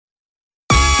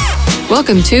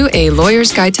Welcome to A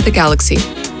Lawyer's Guide to the Galaxy,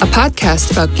 a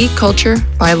podcast about geek culture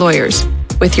by lawyers,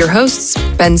 with your hosts,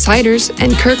 Ben Siders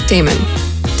and Kirk Damon.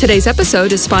 Today's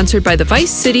episode is sponsored by the Vice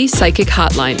City Psychic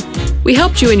Hotline. We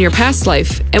helped you in your past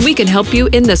life, and we can help you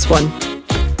in this one.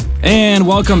 And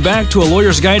welcome back to A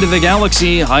Lawyer's Guide to the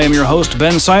Galaxy. I am your host,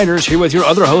 Ben Siders, here with your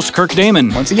other host, Kirk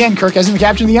Damon. Once again, Kirk as in the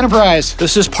captain of the Enterprise.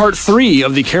 This is part 3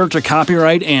 of the character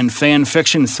copyright and fan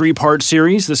fiction 3-part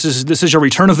series. This is your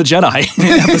Return of the Jedi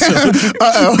episode.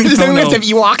 Uh-oh. Does that mean we have to have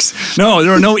Ewoks? No,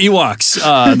 there are no Ewoks.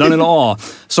 None at all.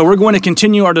 So we're going to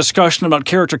continue our discussion about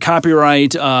character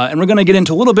copyright, and we're going to get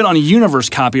into a little bit on universe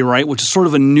copyright, which is sort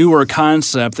of a newer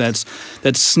concept that's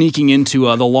sneaking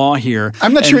into the law here.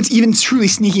 I'm not sure it's even truly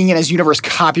sneaking in as universe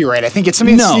copyright. I think it's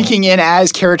something that's sneaking in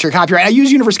as character copyright. I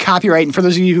use universe copyright, and for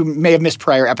those of you who may have missed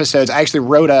prior episodes, I actually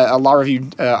wrote a law review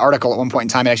article at one point in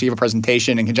time and actually gave a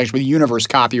presentation in conjunction with universe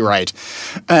copyright.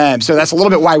 So that's a little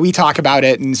bit why we talk about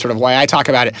it and sort of why I talk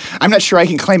about it. I'm not sure I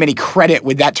can claim any credit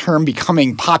with that term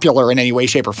becoming popular in any way,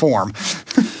 shape, or form.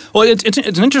 Well, it's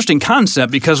an interesting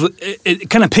concept because it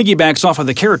kind of piggybacks off of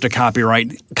the character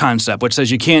copyright concept, which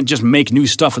says you can't just make new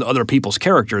stuff with other people's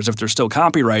characters if they're still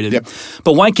copyrighted. Yep.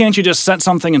 But why can't you just set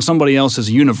something in somebody else's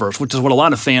universe, which is what a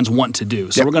lot of fans want to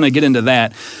do. So we're going to get into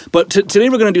that. But today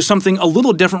we're going to do something a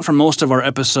little different from most of our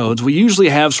episodes. We usually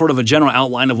have sort of a general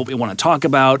outline of what we want to talk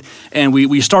about, and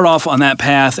we start off on that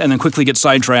path and then quickly get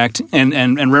sidetracked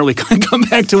and rarely come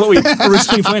back to what we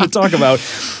originally planned to talk about.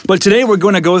 But today we're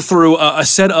going to go through a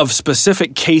set of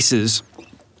specific cases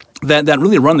that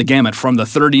really run the gamut from the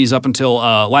 30s up until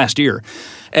last year.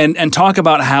 And talk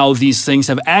about how these things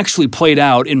have actually played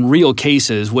out in real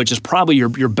cases, which is probably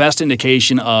your best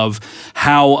indication of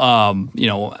how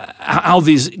how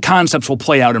these concepts will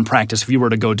play out in practice if you were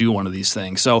to go do one of these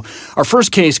things. So our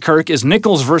first case, Kirk, is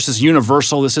Nichols versus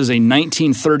Universal. This is a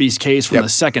 1930s case from the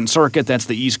Second Circuit. That's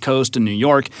the East Coast in New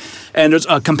York. And there's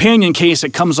a companion case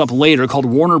that comes up later called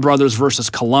Warner Brothers versus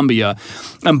Columbia.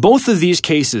 And both of these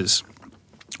cases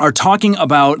are talking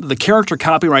about the character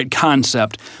copyright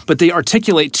concept, but they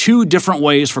articulate 2 different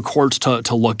ways for courts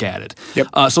to look at it. Yep.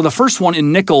 So the first one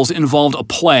in Nichols involved a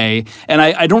play, and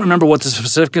I don't remember what the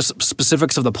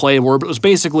specifics of the play were, but it was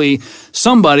basically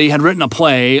somebody had written a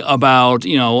play about,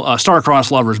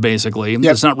 star-crossed lovers, basically.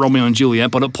 Yep. It's not Romeo and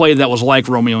Juliet, but a play that was like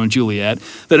Romeo and Juliet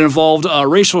that involved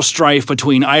racial strife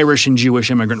between Irish and Jewish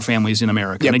immigrant families in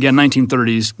America. Yep. And again,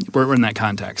 1930s, we're in that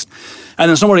context. And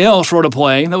then somebody else wrote a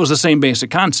play that was the same basic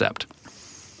concept.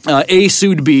 A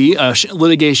sued B,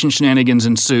 litigation shenanigans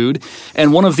ensued,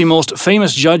 and one of the most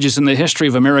famous judges in the history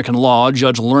of American law,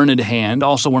 Judge Learned Hand,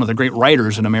 also one of the great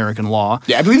writers in American law.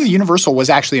 Yeah, I believe the Universal was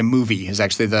actually a movie, is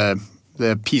actually the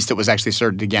piece that was actually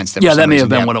asserted against them. Yeah, that may have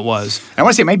been what it was. I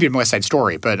want to say it might be a West Side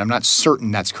Story, but I'm not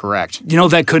certain that's correct.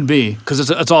 That could be,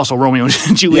 because it's also Romeo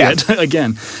and Juliet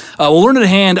again. Well, Learned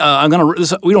Hand,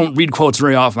 we don't read quotes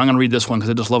very often. I'm going to read this one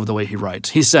because I just love the way he writes.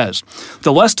 He says,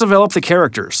 "The less developed the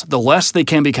characters, the less they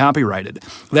can be copyrighted.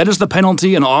 That is the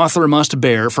penalty an author must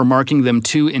bear for marking them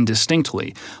too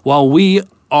indistinctly. While we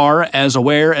are as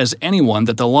aware as anyone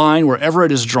that the line, wherever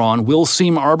it is drawn, will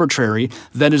seem arbitrary,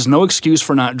 that is no excuse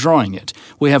for not drawing it.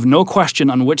 We have no question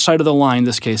on which side of the line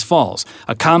this case falls.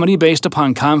 A comedy based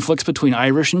upon conflicts between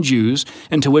Irish and Jews,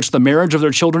 into which the marriage of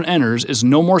their children enters, is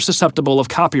no more susceptible of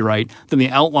copyright than the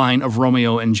outline of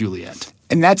Romeo and Juliet."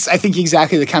 And that's, I think,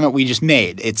 exactly the comment we just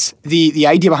made. It's the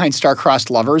idea behind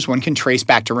star-crossed lovers. One can trace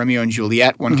back to Romeo and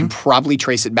Juliet. One can probably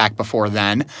trace it back before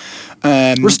then.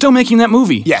 We're still making that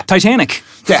movie. Yeah. Titanic.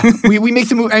 Yeah, we make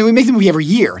the movie. I mean, we make the movie every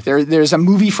year. There's a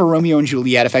movie for Romeo and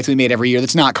Juliet, effectively made every year.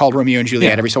 That's not called Romeo and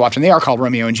Juliet. Every so often, they are called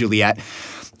Romeo and Juliet.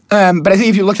 But I think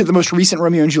if you looked at the most recent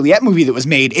Romeo and Juliet movie that was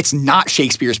made, it's not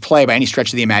Shakespeare's play by any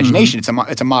stretch of the imagination.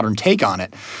 It's a modern take on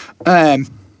it.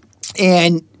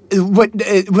 And what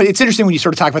it's interesting when you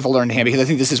sort of talk about the Learned Hand, because I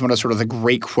think this is one of sort of the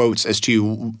great quotes as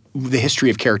to the history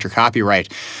of character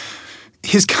copyright.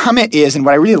 His comment is, and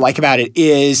what I really like about it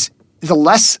is, the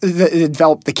less they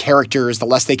develop the characters, the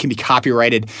less they can be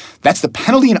copyrighted. That's the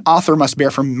penalty an author must bear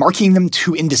for marking them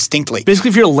too indistinctly. Basically,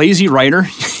 if you're a lazy writer,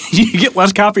 you get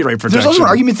less copyright protection. There's also an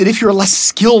argument that if you're a less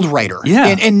skilled writer,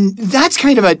 and that's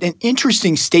kind of an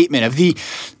interesting statement of the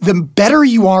better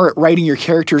you are at writing your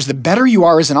characters, the better you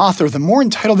are as an author, the more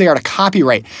entitled they are to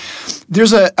copyright.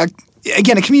 There's a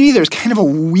community, there's kind of a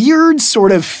weird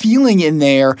sort of feeling in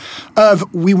there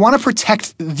of we want to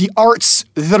protect the arts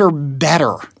that are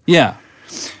better. Yeah.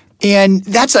 And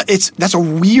that's a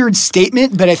weird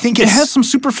statement, but I think it has some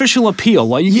superficial appeal.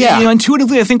 Like, yeah.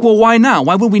 Intuitively, I think, well, why not?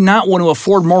 Why would we not want to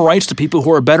afford more rights to people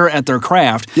who are better at their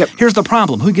craft? Yep. Here's the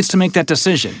problem: who gets to make that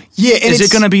decision? Yeah, and is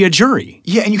it going to be a jury?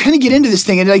 Yeah, and you kind of get into this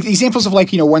thing, and like examples of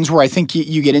ones where I think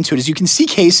you get into it is you can see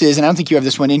cases, and I don't think you have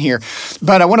this one in here,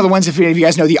 but one of the ones, if any of you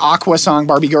guys know the Aqua song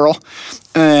 "Barbie Girl,"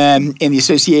 and the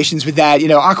associations with that,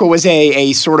 Aqua was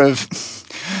a sort of,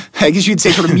 I guess you'd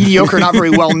say, sort of mediocre, not very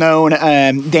well-known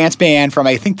dance band from,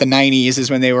 I think, the 90s is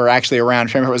when they were actually around.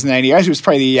 I remember it was the 90s. It was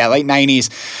probably the late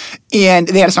 90s. And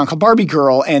they had a song called Barbie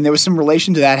Girl, and there was some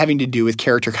relation to that having to do with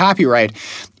character copyright.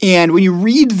 And when you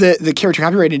read the character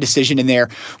copyright decision in there,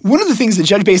 one of the things the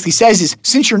judge basically says is,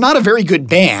 since you're not a very good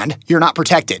band, you're not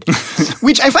protected,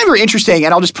 which I find very interesting.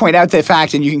 And I'll just point out the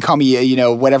fact, and you can call me,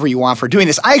 whatever you want for doing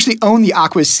this. I actually own the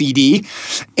Aqua CD.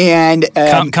 And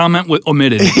comment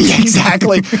omitted. Yeah,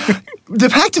 exactly. The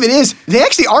fact of it is, they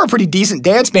actually are a pretty decent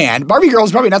dance band. Barbie Girl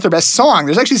is probably not their best song.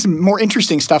 There's actually some more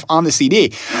interesting stuff on the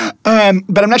CD.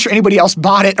 But I'm not sure anybody else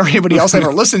bought it or anybody else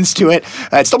ever listens to it.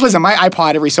 It still plays on my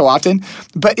iPod every so often.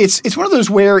 But it's one of those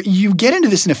where you get into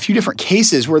this in a few different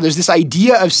cases where there's this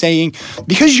idea of saying,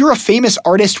 because you're a famous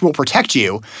artist, we'll protect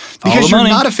you. Because you're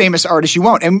not a famous artist, you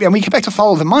won't. And we get back to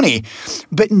follow the money.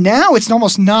 But now it's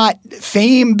almost not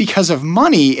fame because of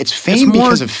money. It's fame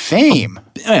because of fame.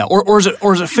 Yeah, or is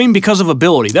it fame because of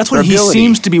ability? That's what he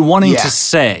seems to be wanting to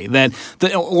say.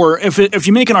 Or if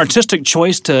you make an artistic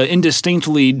choice to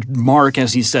indistinctly mark,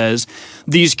 as he says,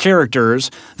 these characters,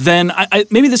 then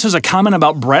maybe this is a comment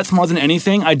about breadth more than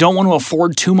anything. I don't want to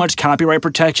afford too much copyright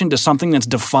protection to something that's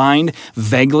defined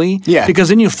vaguely, because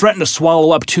then you threaten to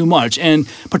swallow up too much. And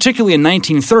particularly in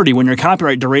 1930, when your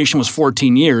copyright duration was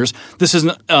 14 years, this is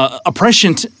a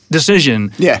prescient decision,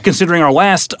 considering our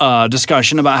last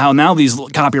discussion about how now these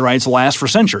copyrights last for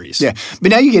centuries. Yeah,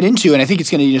 but now you get into, and I think it's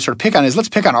going to sort of pick on, let's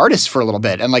pick on artists for a little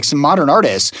bit, and like some modern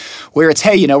artists, where it's,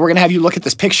 hey, we're going to have you look at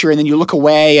this picture, and then you look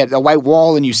away at a white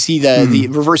wall, and you see the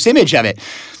reverse image of it.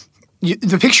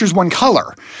 The picture's one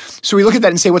color. So we look at that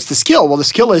and say, what's the skill? Well, the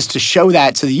skill is to show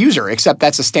that to the user, except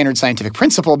that's a standard scientific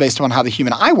principle based upon how the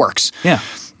human eye works. Yeah.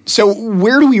 So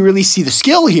where do we really see the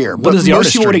skill here? What is the most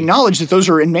artistry? people would acknowledge that those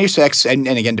are in many respects, and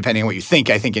again, depending on what you think,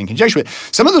 I think in conjunction with,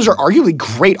 some of those are arguably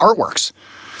great artworks.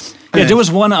 Yeah, there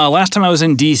was one, last time I was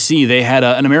in D.C., they had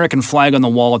an American flag on the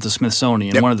wall at the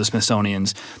Smithsonian, one of the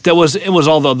Smithsonians, it was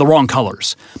all the wrong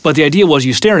colors. But the idea was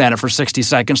you stared at it for 60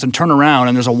 seconds and turn around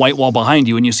and there's a white wall behind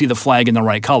you and you see the flag in the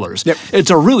right colors. Yep. It's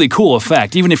a really cool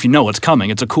effect. Even if you know it's coming,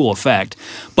 it's a cool effect.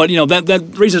 But,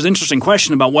 that raises an interesting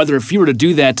question about whether if you were to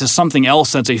do that to something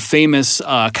else that's a famous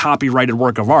copyrighted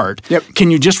work of art, can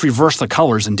you just reverse the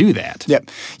colors and do that? Yep.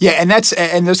 Yeah, and those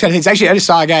kind of things. Actually, I just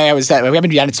saw a guy we happened to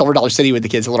be down at Silver Dollar City with the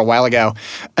kids a little while ago.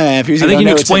 I think you can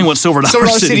explain what Silver Dollar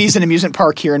City is. An amusement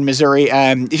park here in Missouri.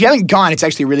 If you haven't gone, it's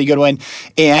actually a really good one.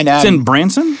 And it's in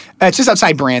Branson? It's just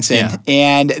outside Branson.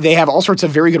 And they have all sorts of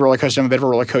very good roller coasters. I'm a bit of a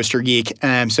roller coaster geek.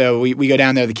 So we go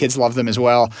down there. The kids love them as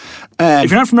well.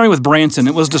 If you're not familiar with Branson,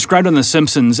 it was described on The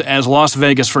Simpsons as Las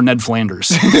Vegas for Ned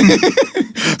Flanders.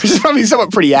 Which is probably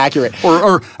somewhat pretty accurate.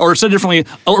 Or said differently,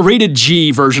 a rated G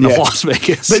version of Las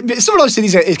Vegas. But Silver Dollar City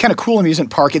is kind of cool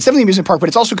amusement park. It's definitely an amusement park, but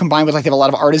it's also combined with, they have a lot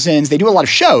of artisans. They do a lot of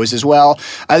shows as well.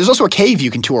 There's also a cave you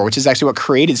can tour, which is actually what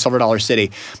created Silver Dollar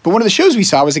City. But one of the shows we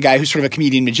saw was a guy who's sort of a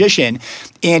comedian magician,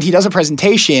 and he does a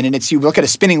presentation, and it's you look at a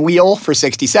spinning wheel for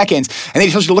 60 seconds, and then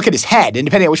he tells you to look at his head, and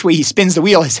depending on which way he spins the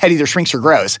wheel, his head either shrinks or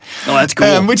grows. Oh, that's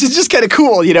cool. Which is just kind of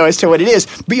cool, as to what it is.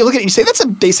 But you look at it and you say, that's a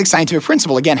basic scientific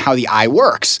principle, again, how the eye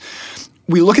works.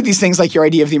 We look at these things like your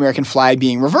idea of the American flag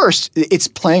being reversed. It's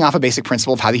playing off a basic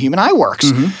principle of how the human eye works.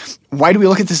 Mm-hmm. Why do we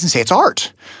look at this and say it's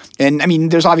art? And I mean,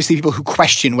 there's obviously people who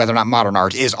question whether or not modern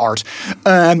art is art.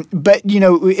 But,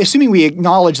 assuming we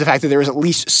acknowledge the fact that there is at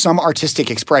least some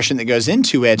artistic expression that goes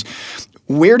into it,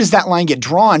 where does that line get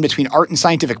drawn between art and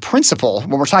scientific principle?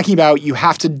 When we're talking about you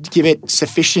have to give it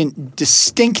sufficient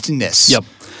distinctness. Yep.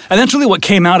 And that's really what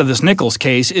came out of this Nichols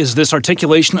case is this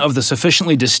articulation of the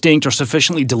sufficiently distinct or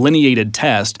sufficiently delineated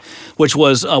test, which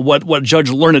was what Judge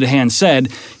Learned said,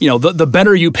 the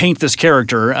better you paint this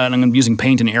character, and I'm using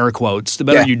paint in air quotes, the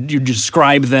better you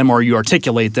describe them or you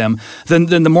articulate them, then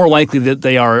the more likely that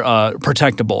they are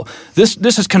protectable.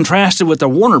 This is contrasted with the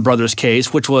Warner Brothers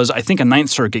case, which was, I think, a Ninth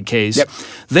Circuit case. Yep.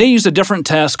 They used a different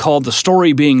test called the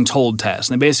story being told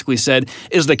test. And they basically said,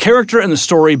 is the character and the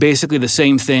story basically the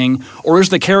same thing, or is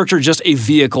the character just a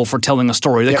vehicle for telling a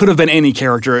story? That could have been any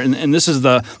character, and this is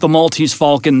the Maltese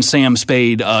Falcon Sam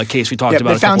Spade case we talked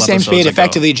about. They found Sam Spade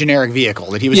effectively a generic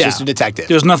vehicle, that he was just a detective.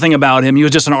 There was nothing about him. He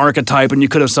was just an archetype, and you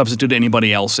could have substituted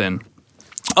anybody else in.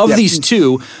 Of these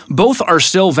two, both are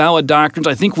still valid doctrines.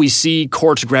 I think we see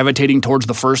courts gravitating towards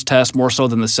the first test more so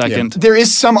than the second. There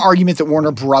is some argument that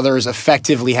Warner Brothers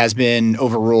effectively has been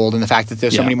overruled in the fact that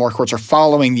there's so many more courts are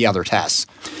following the other tests.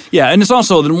 Yeah, and it's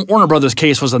also the Warner Brothers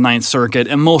case was the Ninth Circuit,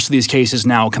 and most of these cases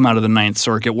now come out of the Ninth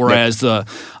Circuit, whereas the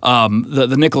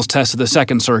Nichols test is the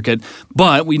Second Circuit.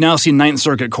 But we now see Ninth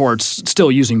Circuit courts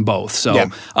still using both. So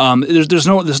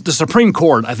the Supreme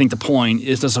Court. I think the point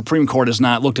is the Supreme Court has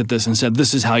not looked at this and said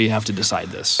this is how you have to decide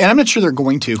this. And I'm not sure they're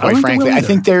going to, quite frankly. I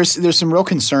think there's some real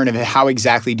concern of how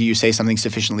exactly do you say something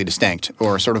sufficiently distinct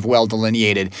or sort of well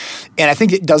delineated. And I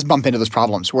think it does bump into those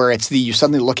problems where it's you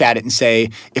suddenly look at it and say,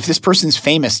 if this person's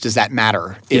famous, does that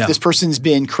matter? If this person's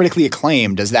been critically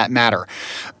acclaimed, does that matter?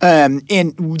 And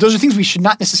those are things we should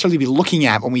not necessarily be looking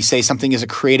at when we say something is a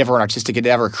creative or an artistic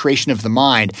endeavor, a creation of the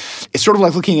mind. It's sort of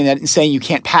like looking at it and saying you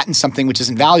can't patent something which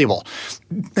isn't valuable.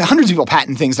 Hundreds of people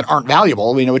patent things that aren't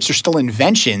valuable, which are still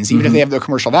inventions, even if they have no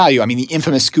commercial value. I mean, the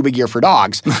infamous scuba gear for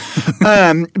dogs.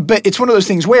 But it's one of those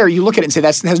things where you look at it and say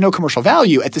that has no commercial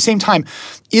value. At the same time,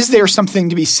 is there something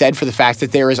to be said for the fact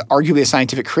that there is arguably a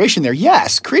scientific creation there?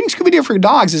 Yes. Creating scuba gear for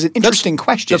dogs is an interesting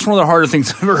question. That's one of the harder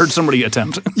things I've ever heard somebody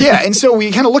attempt. Yeah, and so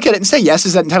we kind of look at it and say, yes,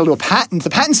 is that entitled to a patent? The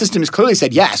patent system has clearly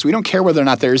said, yes, we don't care whether or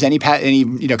not there's any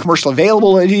commercial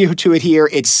availability to it here.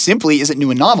 It's simply, is it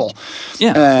new and novel?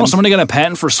 Yeah. Somebody got a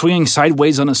patent for swinging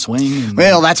sideways on a swing.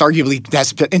 Well, that's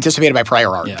anticipated by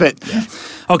prior art.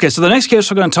 Okay, so the next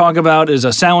case we're going to talk about is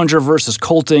a Salinger versus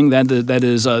Colting. That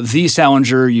is the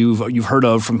Salinger you've heard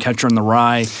of from Catcher in the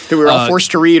Rye. That we were all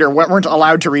forced to read or weren't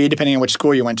allowed to read, depending on which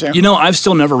school you went to. I've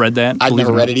still never read that. I've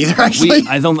never read it either, actually.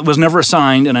 I was never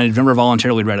assigned, and I've never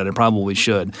voluntarily read it. I probably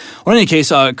should. Well, in any case,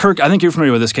 Kirk, I think you're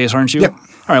familiar with this case, aren't you? Yep.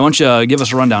 All right, why don't you give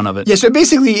us a rundown of it? Yeah, so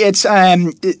basically it's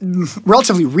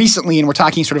relatively recently, and we're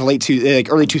talking sort of early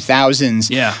 2000s.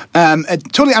 Yeah. A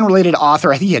totally unrelated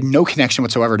author, I think he had no connection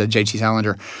whatsoever to J.T.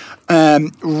 Salinger,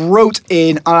 wrote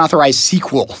an unauthorized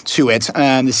sequel to it.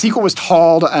 The sequel was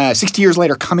called 60 Years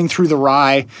Later, Coming Through the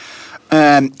Rye.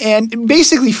 And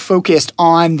basically focused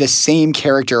on the same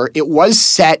character. It was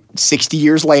set 60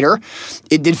 years later.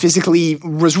 It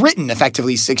was written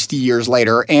effectively 60 years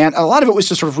later, and a lot of it was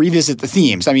to sort of revisit the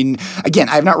themes. I mean, again,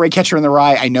 I have not read Catcher in the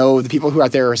Rye. I know the people who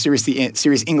out there are serious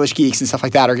English geeks and stuff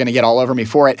like that are going to get all over me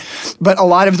for it. But a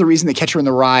lot of the reason that Catcher in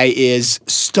the Rye is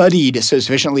studied so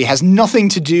sufficiently has nothing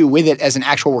to do with it as an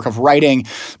actual work of writing,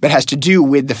 but has to do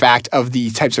with the fact of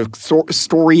the types of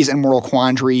stories and moral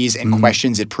quandaries and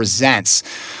questions it presents.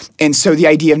 And so the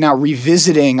idea of now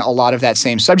revisiting a lot of that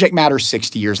same subject matter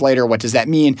 60 years later, what does that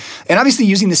mean? And obviously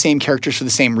using the same characters for the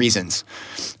same reasons.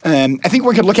 I think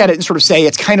we could look at it and sort of say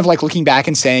it's kind of like looking back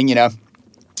and saying,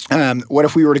 what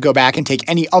if we were to go back and take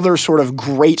any other sort of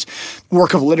great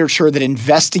work of literature that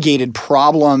investigated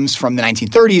problems from the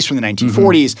 1930s, from the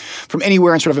 1940s, from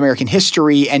anywhere in sort of American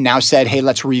history, and now said, hey,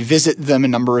 let's revisit them a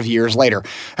number of years later.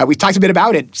 We've talked a bit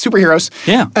about it. Superheroes.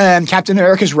 Yeah. Captain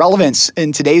America's relevance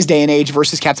in today's day and age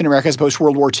versus Captain America's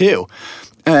post-World War II.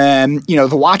 The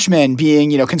Watchmen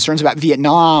being, concerns about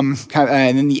Vietnam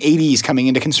and in the 80s coming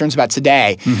into concerns about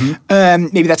today.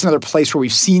 Maybe that's another place where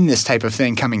we've seen this type of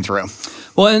thing coming through.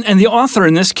 Well, and the author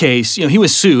in this case, he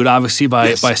was sued, obviously,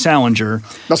 by Salinger.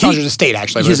 Well, Salinger's estate,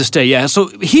 actually. His estate, yeah. So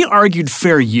he argued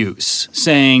fair use,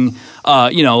 saying,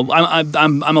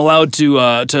 I'm allowed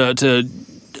to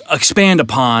expand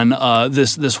upon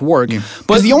this work.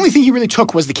 But the only thing he really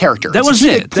took was the character. That was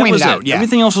it. That was it. Yeah.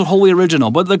 Everything else was wholly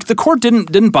original. But the court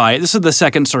didn't buy it. This is the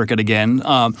Second Circuit again.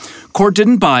 Court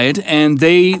didn't buy it, and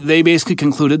they basically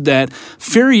concluded that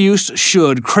fair use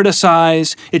should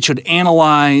criticize, it should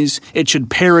analyze, it should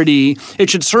parody, it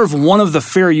should serve one of the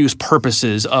fair use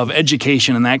purposes of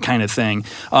education and that kind of thing,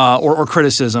 or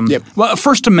criticism. Well,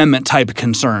 First Amendment type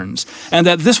concerns, and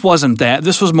that this wasn't that.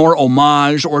 This was more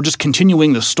homage or just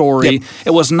continuing the story.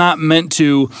 It was not meant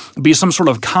to be some sort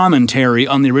of commentary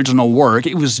on the original work.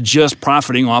 It was just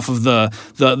profiting off of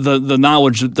the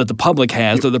knowledge that the public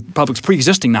has, the public's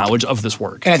pre-existing knowledge of this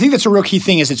work. And I think that's a real key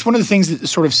thing. Is it's one of the things that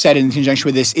sort of said in conjunction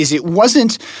with this is it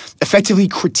wasn't effectively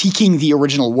critiquing the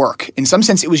original work. In some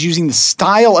sense, it was using the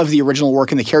style of the original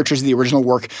work and the characters of the original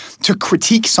work to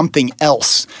critique something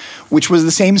else, which was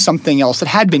the same something else that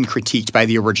had been critiqued by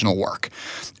the original work.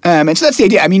 And so that's the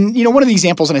idea. I mean, one of the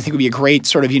examples, and I think would be a great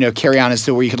sort of, carry on as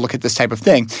to where you could look at this type of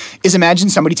thing, is imagine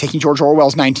somebody taking George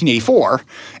Orwell's 1984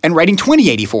 and writing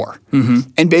 2084.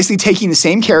 And basically taking the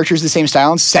same characters, the same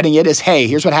style, and setting it as, hey,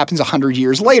 here's what happens 100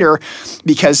 years later,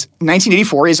 because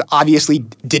 1984 is obviously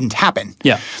didn't happen.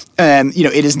 Yeah.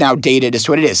 It is now dated as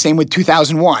to what it is. Same with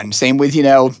 2001. Same with,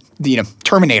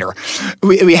 Terminator.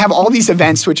 We have all these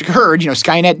events which occurred.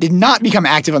 Skynet did not become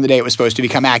active on the day it was supposed to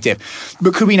become active.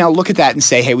 But could we now look at that and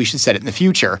say, hey, we should set it in the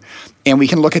future? And we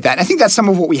can look at that. And I think that's some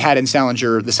of what we had in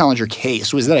the Salinger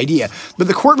case was that idea. But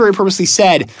the court very purposely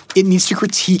said it needs to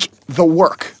critique the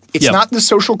work. It's not the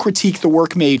social critique the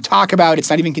work may talk about. It's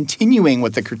not even continuing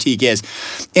what the critique is.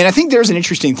 And I think there's an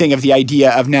interesting thing of the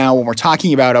idea of now when we're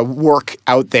talking about a work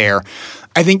out there,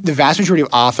 I think the vast majority of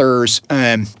authors,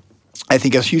 I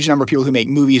think a huge number of people who make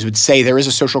movies would say there is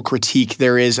a social critique,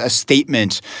 there is a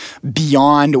statement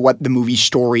beyond what the movie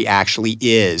story actually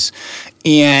is.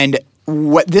 And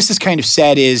what this has kind of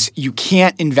said is you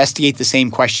can't investigate the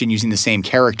same question using the same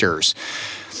characters.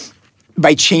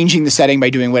 By changing the setting, by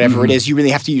doing whatever it is, you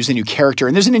really have to use a new character.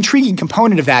 And there's an intriguing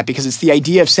component of that because it's the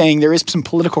idea of saying there is some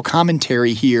political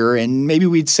commentary here, and maybe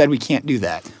we'd said we can't do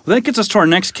that. Well, that gets us to our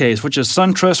next case, which is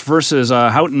Suntrust versus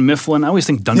Houghton Mifflin. I always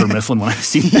think Dunder Mifflin when I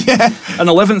see that. An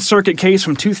 11th Circuit case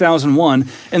from 2001.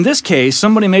 In this case,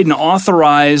 somebody made an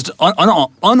unauthorized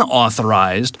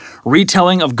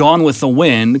retelling of Gone with the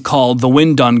Wind called The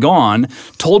Wind Done Gone,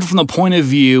 told from the point of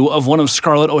view of one of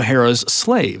Scarlett O'Hara's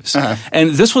slaves.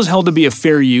 And this was held to be a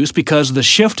fair use because the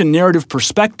shift in narrative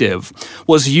perspective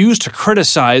was used to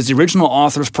criticize the original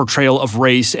author's portrayal of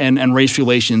race and race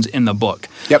relations in the book.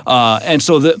 And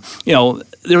so this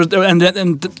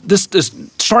is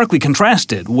starkly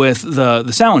contrasted with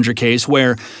the Salinger case,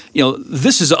 where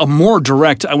this is a more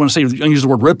direct, I want to say, I use the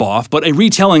word ripoff, but a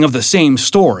retelling of the same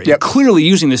story, clearly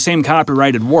using the same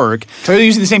copyrighted work, clearly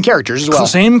using the same characters as well.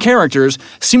 Same characters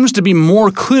seems to be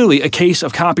more clearly a case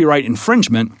of copyright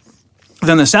infringement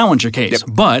than the Salinger case.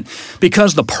 But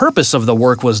because the purpose of the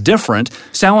work was different,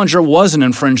 Salinger was an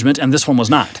infringement and this one was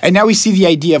not. And now we see the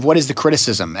idea of what is the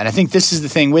criticism. And I think this is the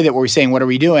thing with it where we're saying, what are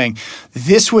we doing?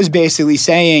 This was basically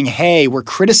saying, hey, we're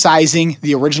criticizing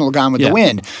the original Gone with the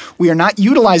Wind. We are not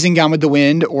utilizing Gone with the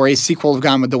Wind or a sequel of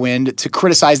Gone with the Wind to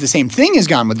criticize the same thing as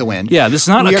Gone with the Wind. Yeah, this is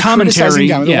not a commentary.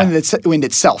 Gone with the Wind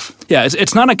itself. Yeah,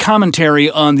 it's not a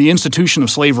commentary on the institution of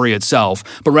slavery itself,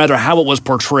 but rather how it was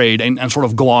portrayed and sort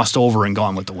of glossed over in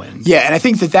Gone with the Wind. Yeah, and I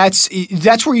think that's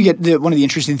where you get one of the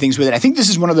interesting things with it. I think this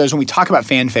is one of those when we talk about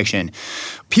fan fiction,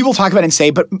 people talk about it and say,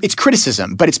 but it's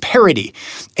criticism, but it's parody.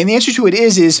 And the answer to it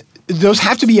is those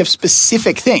have to be of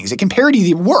specific things. It can parody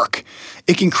the work.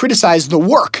 It can criticize the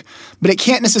work, but it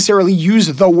can't necessarily use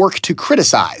the work to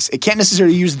criticize. It can't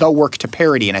necessarily use the work to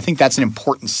parody. And I think that's an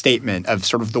important statement of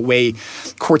sort of the way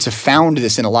courts have found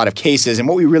this in a lot of cases and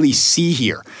what we really see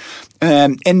here.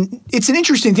 And it's an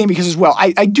interesting thing because as well,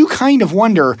 I do kind of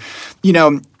wonder,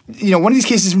 one of these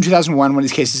cases from 2001, one of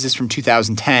these cases is from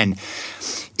 2010.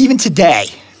 Even today,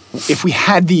 if we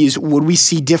had these, would we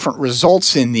see different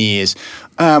results in these?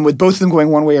 With both of them going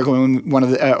one way or going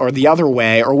or the other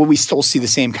way, or will we still see the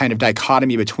same kind of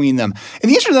dichotomy between them? And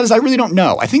the answer to that is I really don't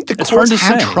know. I think the courts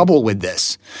had trouble with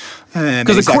this.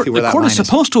 Because the court is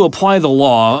supposed to apply the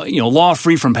law, law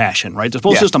free from passion, right? They're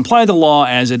supposed to just apply the law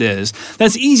as it is.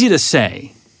 That's easy to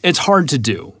say. It's hard to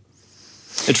do.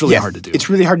 It's really hard to do. It's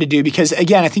really hard to do because,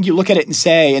 again, I think you look at it and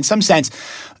say, in some sense,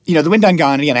 The Wind Done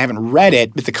Gone, again, I haven't read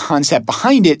it, but the concept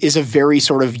behind it is a very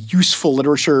sort of useful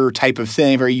literature type of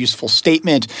thing, a very useful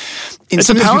statement. It's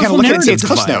a powerful narrative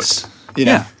device. Cliff Notes,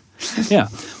 Yeah.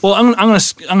 Well, I'm going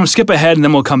to skip ahead and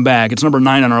then we'll come back. It's number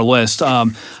 9 on our list.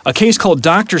 A case called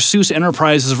Dr. Seuss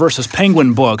Enterprises versus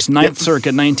Penguin Books, 9th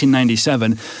Circuit,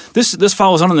 1997. This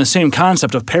follows on the same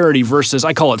concept of parody versus,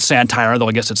 I call it satire, though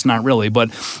I guess it's not really. But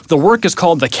the work is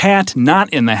called The Cat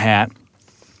Not in the Hat.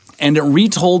 And it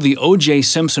retold the O.J.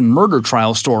 Simpson murder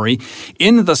trial story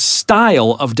in the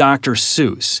style of Dr.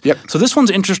 Seuss. So this one's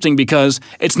interesting because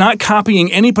it's not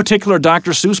copying any particular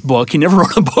Dr. Seuss book. He never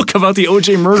wrote a book about the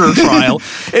O.J. murder trial.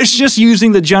 It's just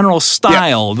using the general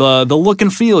style, the look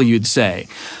and feel, you'd say.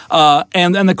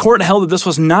 And the court held that this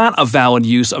was not a valid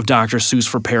use of Dr. Seuss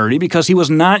for parody because he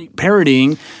was not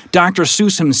parodying Dr.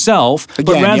 Seuss himself,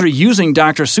 but rather using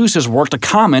Dr. Seuss's work to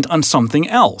comment on something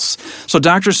else. So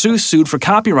Dr. Seuss sued for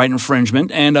copyright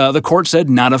infringement, and the court said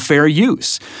not a fair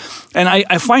use. And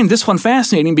I find this one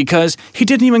fascinating because he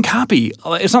didn't even copy.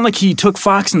 It's not like he took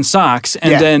Fox and Socks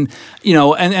and then,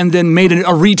 and then made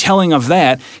a retelling of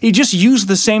that. He just used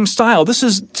the same style. This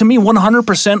is, to me,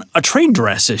 100% a trade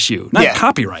dress issue, not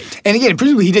copyright. And again,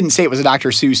 presumably he didn't say it was a Dr.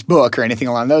 Seuss book or anything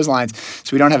along those lines,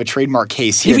 so we don't have a trademark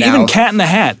case here now. Even Cat in the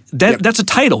Hat, that's a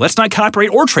title. That's not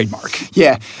copyright or trademark.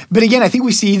 Yeah. But again, I think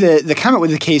we see the comment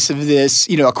with the case of this,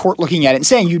 a court looking at it and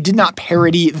saying you did not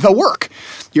parody the work.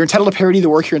 You're entitled to parody the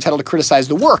work. You're entitled to criticize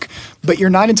the work, but you're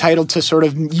not entitled to sort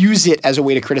of use it as a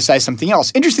way to criticize something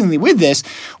else. Interestingly, with this,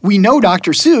 we know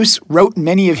Dr. Seuss wrote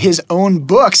many of his own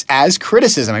books as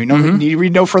criticism. I mean, you need to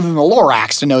read no further than the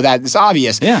Lorax to know that. It's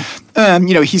obvious. Yeah.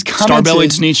 He's commented.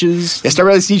 Star-bellied Sneetches. Yeah,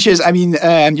 Star-bellied Sneetches. I mean,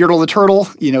 Yertle the Turtle,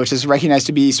 which is recognized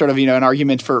to be sort of, an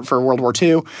argument for World War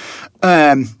II.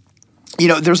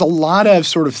 There's a lot of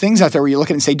sort of things out there where you look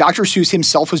at it and say, Dr. Seuss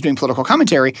himself was doing political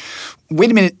commentary.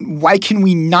 Wait a minute, why can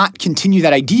we not continue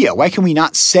that idea? Why can we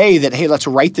not say that, hey, let's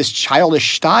write this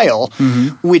childish style,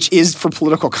 which is for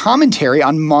political commentary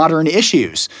on modern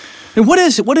issues? And what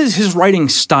is his writing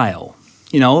style?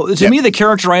 To me, the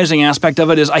characterizing aspect of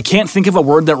it is I can't think of a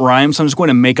word that rhymes, so I'm just going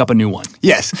to make up a new one.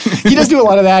 Yes. He does do a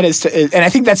lot of that, and I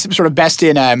think that's sort of best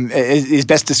is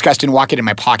best discussed in Walk It in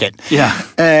My Pocket. Yeah.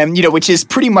 Which is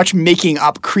pretty much making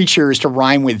up creatures to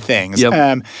rhyme with things.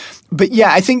 Yep. But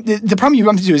yeah, I think the problem you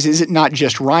bump into is it not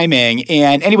just rhyming?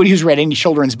 And anybody who's read any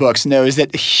children's books knows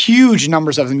that huge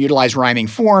numbers of them utilize rhyming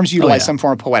forms, utilize some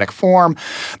form of poetic form,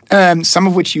 some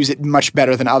of which use it much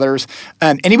better than others.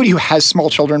 Anybody who has small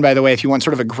children, by the way, if you want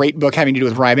sort of a great book having to do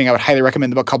with rhyming, I would highly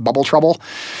recommend the book called Bubble Trouble,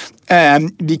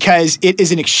 because it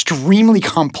is an extremely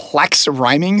complex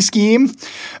rhyming scheme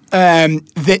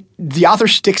that the author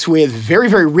sticks with very,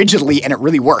 very rigidly, and it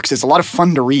really works. It's a lot of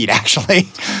fun to read, actually.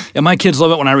 Yeah, my kids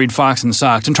love it when I read Fox and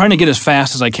Socks. I'm trying to get as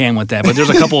fast as I can with that, but there's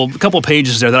a couple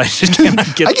pages there that I just can't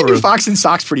get through. I can do Fox and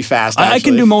Socks pretty fast, I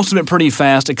can do most of it pretty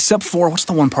fast, except for, what's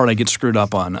the one part I get screwed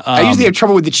up on? I usually have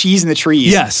trouble with the cheese and the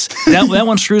trees. Yes, that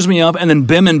one screws me up, and then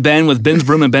Bim and Ben with Ben's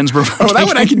Broom and Ben's Broom. Oh, that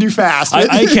one I can do fast.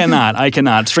 I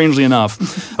cannot, strangely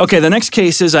enough. Okay, the next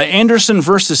case is Anderson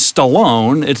versus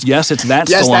Stallone. It's that Stallone.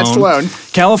 Yes, that's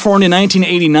Stallone. California,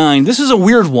 1989. This is a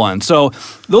weird one. So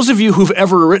those of you who've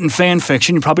ever written fan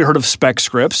fiction, you've probably heard of spec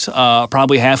scripts.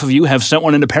 Probably half of you have sent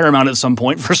one into Paramount at some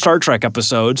point for Star Trek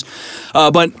episodes.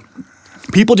 But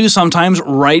people do sometimes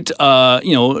write,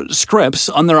 scripts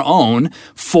on their own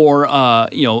for,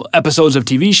 episodes of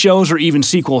TV shows or even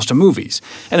sequels to movies.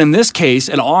 And in this case,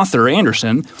 an author,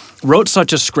 Anderson, wrote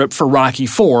such a script for Rocky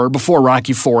IV before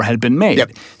Rocky IV had been made.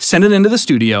 Yep. Sent it into the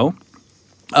studio.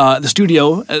 The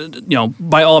studio,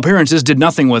 by all appearances, did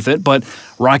nothing with it, but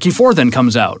Rocky IV then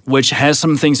comes out, which has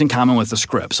some things in common with the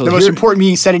script. So the most important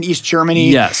being set in East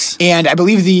Germany. Yes. And I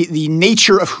believe the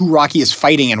nature of who Rocky is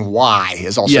fighting and why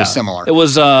is also similar. It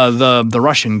was the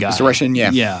Russian guy. It's the Russian,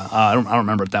 yeah. Yeah, I don't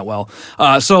remember it that well.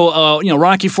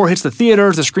 Rocky IV hits the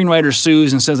theater, the screenwriter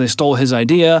sues and says they stole his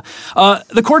idea.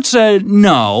 The court said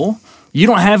no. You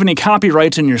don't have any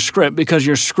copyrights in your script because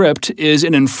your script is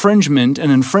an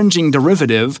infringing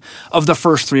derivative of the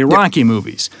first three Rocky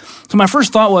movies. So my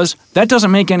first thought was, that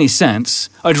doesn't make any sense.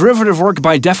 A derivative work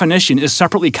by definition is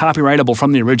separately copyrightable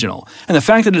from the original. And the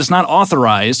fact that it's not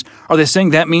authorized, are they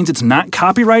saying that means it's not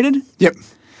copyrighted? Yep.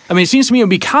 I mean, it seems to me it would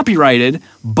be copyrighted,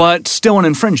 but still an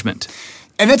infringement.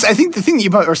 And that's, I think, the thing that you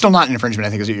bump, or still not an infringement,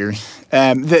 I think is what you're,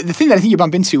 the thing that I think you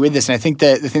bump into with this, and I think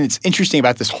the thing that's interesting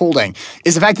about this holding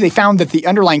is the fact that they found that the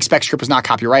underlying spec script was not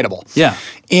copyrightable. Yeah.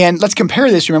 And let's compare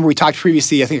this. Remember, we talked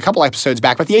previously, I think a couple episodes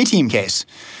back, about the A-Team case,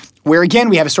 where again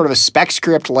we have a sort of a spec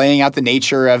script laying out the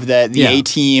nature of the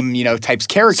A-Team, types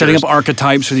characters. Setting up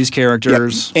archetypes for these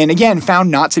characters. Yep. And again,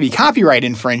 found not to be copyright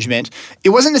infringement. It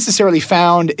wasn't necessarily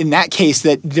found in that case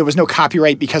that there was no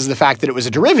copyright because of the fact that it was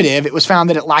a derivative. It was found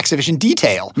that it lacked sufficient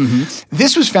detail. Mm-hmm.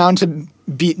 This was found to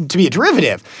be a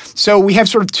derivative. So we have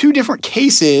sort of two different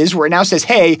cases where it now says,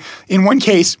 hey, in one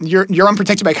case, you're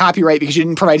unprotected by copyright because you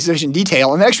didn't provide sufficient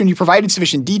detail. And the next one, you provided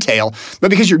sufficient detail, but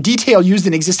because your detail used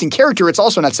an existing character, it's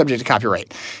also not subject to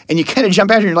copyright. And you kind of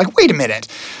jump out here and you're like, wait a minute.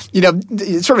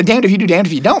 It's sort of a damned if you do, damned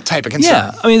if you don't type of concern.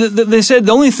 Yeah. I mean, they said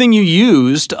the only thing you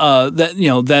used,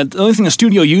 the only thing the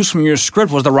studio used from your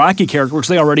script was the Rocky character, which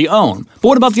they already own. But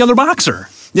what about the other boxer?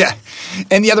 Yeah.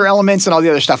 And the other elements and all the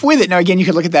other stuff with it. Now, again, you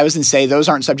could look at those and say those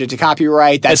aren't subject to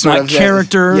copyright. That's it's not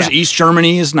characters. East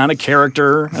Germany is not a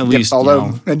character, at least.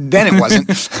 Although then it wasn't.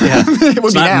 Yeah. It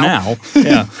would be now.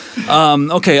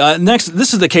 Yeah. Next,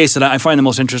 this is the case that I find the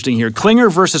most interesting here. Klinger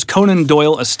versus Conan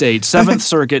Doyle Estate, 7th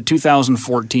Circuit,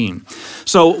 2014.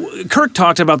 So Kirk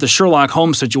talked about the Sherlock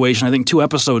Holmes situation, I think, 2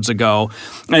 episodes ago.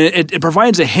 And it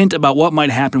provides a hint about what might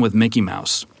happen with Mickey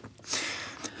Mouse.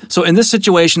 So in this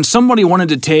situation, somebody wanted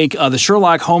to take the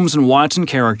Sherlock Holmes and Watson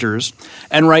characters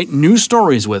and write new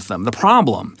stories with them. The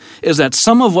problem is that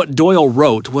some of what Doyle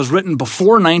wrote was written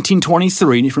before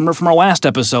 1923. If you remember from our last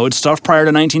episode, stuff prior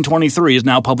to 1923 is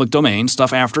now public domain.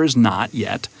 Stuff after is not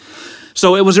yet.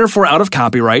 So it was therefore out of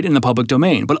copyright in the public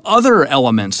domain. But other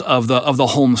elements of the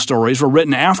Holmes stories were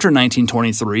written after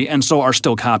 1923 and so are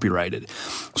still copyrighted.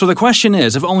 So the question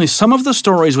is, if only some of the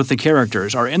stories with the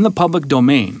characters are in the public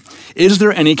domain, is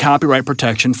there any copyright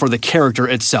protection for the character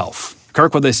itself?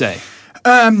 Kirk, what'd they say?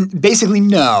 Basically,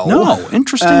 no. No,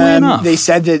 interestingly enough. They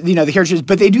said that, the characters,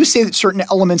 but they do say that certain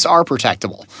elements are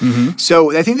protectable. Mm-hmm.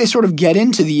 So I think they sort of get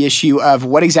into the issue of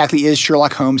what exactly is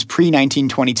Sherlock Holmes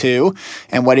pre-1922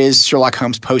 and what is Sherlock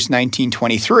Holmes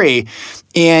post-1923.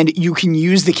 And you can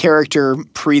use the character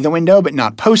pre the window, but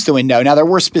not post the window. Now, there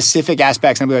were specific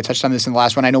aspects, and I believe I touched on this in the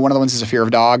last one. I know one of the ones is A Fear of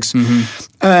Dogs,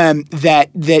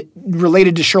 that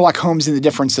related to Sherlock Holmes and the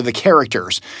difference of the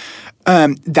characters.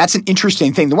 That's an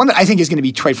interesting thing. The one that I think is going to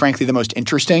be, quite frankly, the most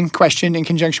interesting question in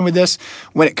conjunction with this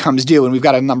when it comes due, and we've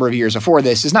got a number of years before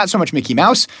this, is not so much Mickey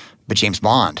Mouse, but James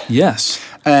Bond. Yes.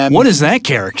 What is that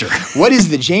character? What is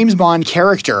the James Bond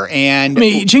character? And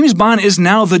James Bond is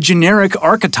now the generic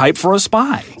archetype for a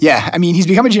spy. Yeah. He's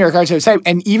become a generic archetype.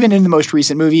 And even in the most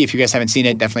recent movie, if you guys haven't seen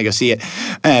it, definitely go see it.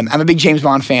 I'm a big James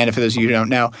Bond fan, for those of you who don't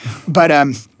know. But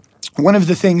one of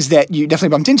the things that you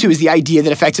definitely bumped into is the idea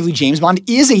that effectively James Bond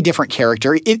is a different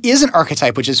character. It is an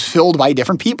archetype which is filled by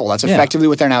different people. That's effectively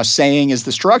what they're now saying is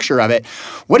the structure of it.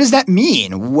 What does that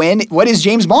mean? What is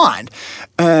James Bond?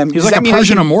 He's like a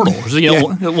Persian immortal.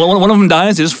 One of them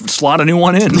dies, you just slot a new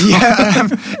one in. Yeah.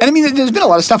 And there's been a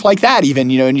lot of stuff like that even,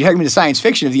 and you're talking about science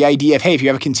fiction of the idea of, hey, if you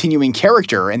have a continuing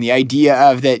character and the idea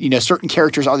of that, certain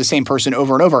characters are the same person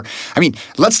over and over.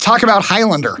 Let's talk about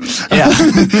Highlander. Yeah.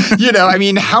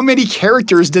 How many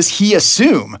characters does he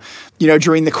assume,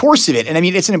 during the course of it? And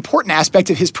it's an important aspect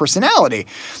of his personality.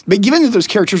 But given that those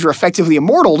characters are effectively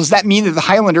immortal, does that mean that the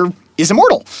Highlander is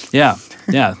immortal? Yeah,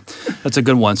 that's a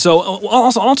good one. So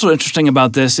also interesting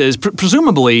about this is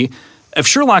presumably, if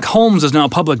Sherlock Holmes is now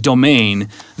public domain,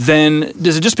 then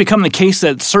does it just become the case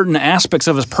that certain aspects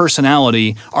of his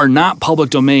personality are not public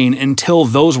domain until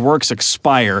those works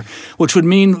expire? Which would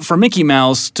mean for Mickey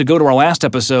Mouse, to go to our last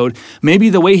episode, maybe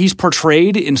the way he's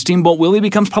portrayed in Steamboat Willie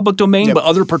becomes public domain, but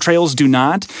other portrayals do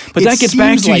not. But that gets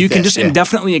back to you can just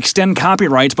indefinitely extend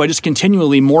copyrights by just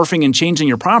continually morphing and changing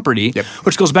your property,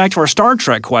 which goes back to our Star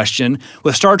Trek question.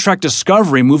 With Star Trek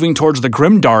Discovery moving towards the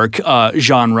grimdark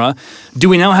genre, do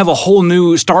we now have a whole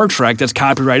new Star Trek that's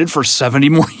copyrighted for 70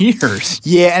 more years?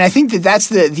 Yeah, and I think that's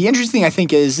the interesting thing, I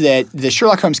think, is that the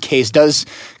Sherlock Holmes case does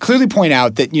clearly point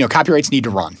out that, copyrights need to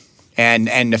run. And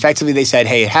effectively they said,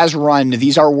 hey, it has run.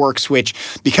 These are works which,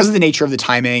 because of the nature of the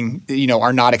timing,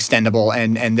 are not extendable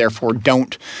and therefore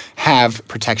don't have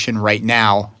protection right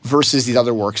now versus these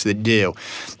other works that do.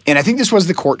 And I think this was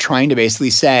the court trying to basically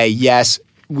say, yes,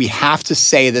 we have to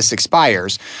say this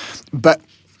expires, but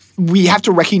we have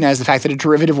to recognize the fact that a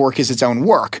derivative work is its own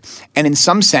work. And in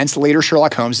some sense, later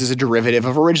Sherlock Holmes is a derivative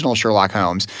of original Sherlock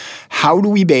Holmes. How do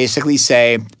we basically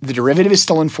say the derivative is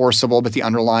still enforceable, but the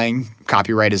underlying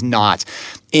copyright is not?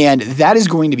 And that is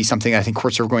going to be something I think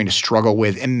courts are going to struggle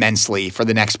with immensely for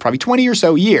the next probably 20 or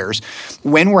so years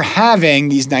when we're having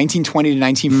these 1920 to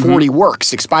 1940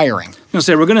 works expiring.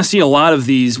 We're going to see a lot of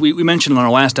these. We mentioned on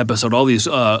our last episode, all these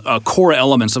core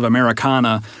elements of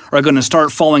Americana are going to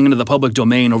start falling into the public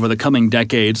domain over the coming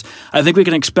decades. I think we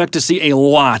can expect to see a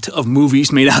lot of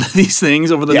movies made out of these things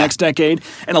over the next decade,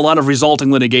 and a lot of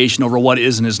resulting litigation over what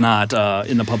is and is not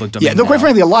in the public domain. Yeah, though quite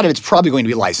frankly, a lot of it's probably going to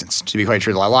be licensed, to be quite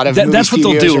true. A lot of movie that's what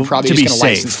they'll do are probably to just be going to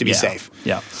license to be safe.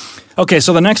 Yeah. Okay,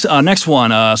 so the next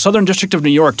one, Southern District of New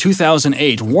York,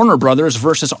 2008, Warner Brothers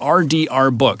versus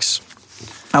RDR Books.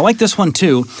 I like this one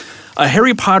too. A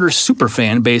Harry Potter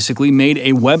superfan basically made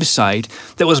a website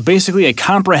that was basically a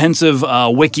comprehensive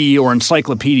wiki or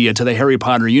encyclopedia to the Harry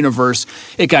Potter universe.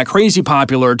 It got crazy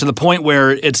popular to the point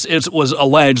where it was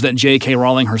alleged that J.K.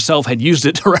 Rowling herself had used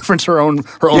it to reference her own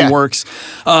works.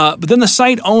 But then the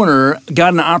site owner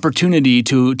got an opportunity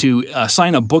to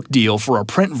sign a book deal for a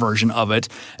print version of it,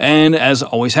 and as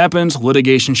always happens,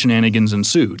 litigation shenanigans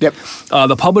ensued. Yep.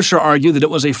 The publisher argued that it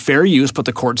was a fair use, but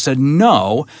the court said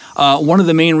no. One of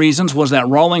the main reasons was that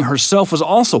Rowling herself was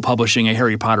also publishing a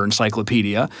Harry Potter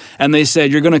encyclopedia, and they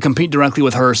said you're going to compete directly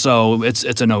with her, so it's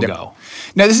a no-go. Yep.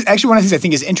 Now, this is actually one of the things I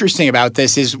think is interesting about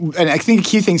this is, and I think the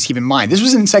key things to keep in mind, this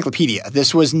was an encyclopedia.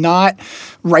 This was not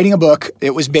writing a book. It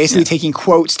was basically taking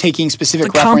quotes, taking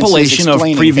specific references, compilation of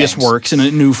previous things. Works in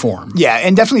a new form. Yeah,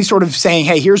 and definitely sort of saying,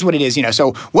 hey, here's what it is.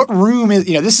 So what room is,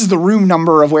 this is the room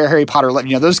number of where Harry Potter lived.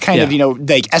 Those kind of,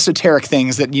 like esoteric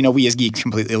things that, we as geeks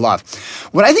completely love.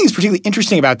 What I think is particularly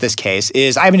interesting about this case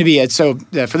is I happen to be for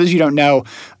those of you who don't know,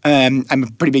 I'm a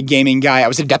pretty big gaming guy. I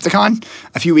was at Adepticon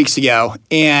a few weeks ago,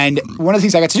 and one of the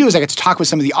things I got to do is I got to talk with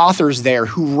some of the authors there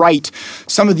who write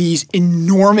some of these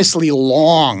enormously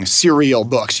long serial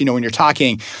books, when you're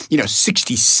talking,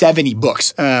 60, 70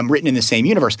 books written in the same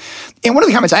universe. And one of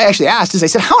the comments I actually asked is I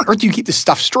said, how on earth do you keep this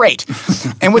stuff straight?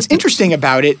 And what's interesting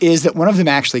about it is that one of them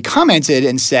actually commented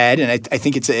and said, and I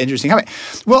think it's an interesting comment,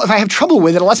 well, if I have trouble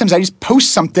with it, a lot of times I just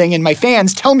post something and my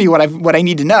fans tell me what I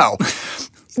need to know.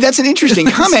 That's an interesting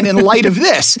comment in light of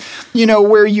this,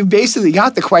 where you basically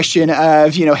got the question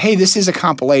of, hey, this is a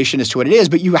compilation as to what it is,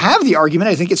 but you have the argument,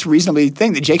 I think it's reasonably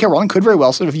think that J.K. Rowling could very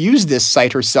well sort of use this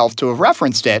site herself to have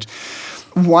referenced it.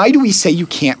 Why do we say you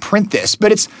can't print this?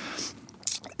 But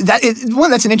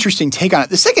that's an interesting take on it.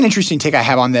 The second interesting take I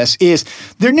have on this is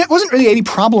there wasn't really any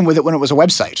problem with it when it was a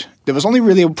website. There was only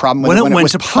really a problem with it when it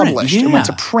was published. It went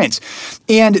to print.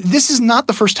 And this is not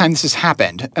the first time this has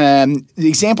happened. The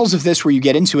examples of this where you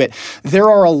get into it, there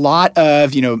are a lot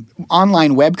of,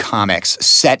 online web comics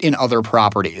set in other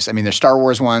properties. I mean, there's Star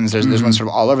Wars ones. There's ones sort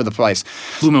of all over the place.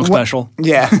 Blue Milk Special.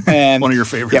 Yeah. One of your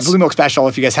favorites. Yeah, Blue Milk Special,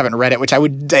 if you guys haven't read it, which I'm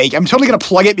totally going to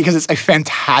plug it because it's a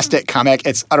fantastic comic.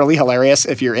 It's utterly hilarious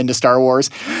if you're into Star Wars.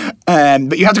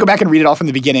 But you have to go back and read it all from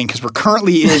the beginning because we're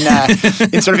currently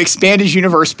in sort of expanded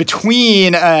universe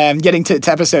between getting to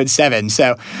episode 7.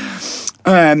 So,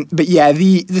 but yeah,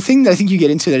 the thing that I think you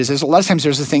get into that is there's a lot of times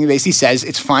there's a thing that basically says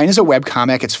it's fine as a web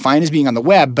comic, it's fine as being on the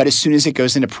web, but as soon as it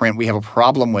goes into print, we have a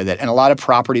problem with it. And a lot of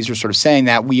properties are sort of saying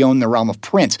that we own the realm of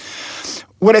print.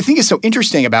 What I think is so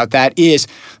interesting about that is,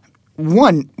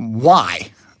 one,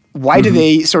 why? Why do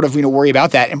they sort of worry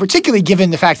about that? And particularly given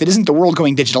the fact that isn't the world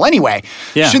going digital anyway?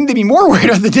 Yeah. Shouldn't they be more worried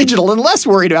about the digital and less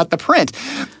worried about the print?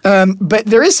 But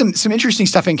there is some interesting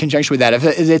stuff in conjunction with that.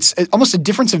 It's almost a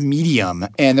difference of medium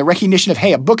and the recognition of,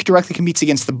 hey, a book directly competes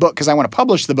against the book because I want to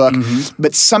publish the book,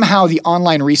 but somehow the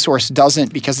online resource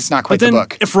doesn't because it's not quite the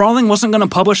book. If Rowling wasn't going to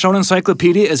publish her own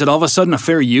encyclopedia, is it all of a sudden a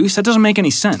fair use? That doesn't make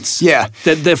any sense. Yeah.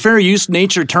 That the fair use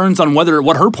nature turns on what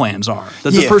her plans are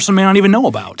that this person may not even know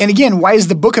about. And again, why is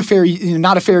the book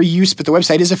not a fair use, but the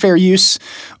website is a fair use?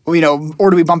 Or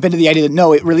do we bump into the idea that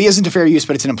no, it really isn't a fair use,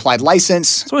 but it's an implied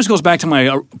license? It always goes back to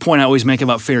my point I always make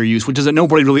about fair use, which is that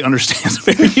nobody really understands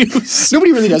fair use.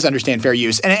 Nobody really does understand fair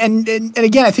use. And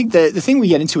again, I think the thing we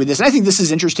get into with this, and I think this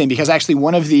is interesting because actually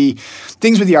one of the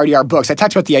things with the RDR books, I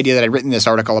talked about the idea that I'd written this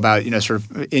article about, sort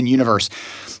of in universe.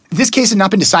 This case had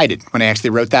not been decided when I actually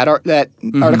wrote that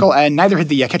article, and neither had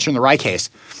the Catcher in the Rye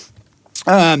case.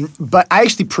 But I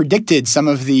actually predicted some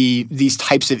of these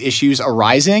types of issues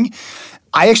arising.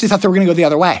 I actually thought they were going to go the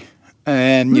other way.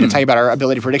 And, talking about our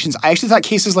ability predictions, I actually thought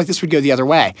cases like this would go the other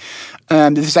way.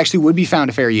 That this actually would be found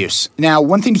a fair use. Now,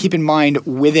 one thing to keep in mind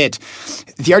with it,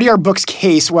 the RDR Books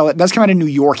case, while it does come out of New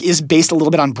York, is based a little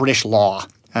bit on British law.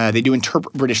 They do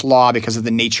interpret British law because of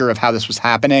the nature of how this was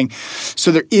happening.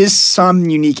 So there is some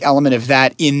unique element of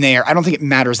that in there. I don't think it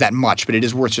matters that much, but it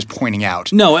is worth just pointing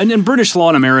out. No, and British law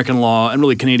and American law, and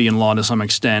really Canadian law to some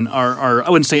extent, are I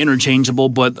wouldn't say interchangeable,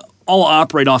 but all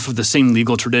operate off of the same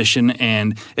legal tradition,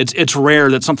 and it's rare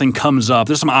that something comes up.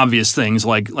 There's some obvious things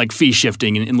like fee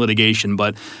shifting in litigation,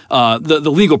 but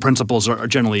the legal principles are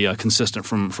generally consistent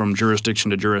from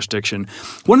jurisdiction to jurisdiction.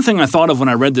 One thing I thought of when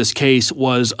I read this case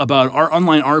was about our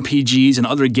online RPGs and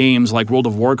other games like World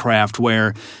of Warcraft,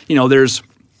 where there's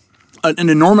an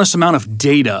enormous amount of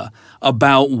data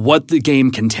about what the game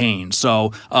contains.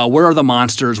 So where are the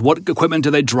monsters? What equipment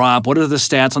do they drop? What are the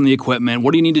stats on the equipment?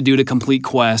 What do you need to do to complete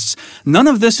quests? None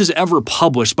of this is ever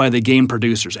published by the game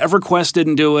producers. EverQuest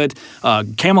didn't do it.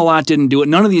 Camelot didn't do it.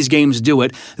 None of these games do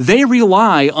it. They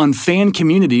rely on fan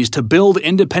communities to build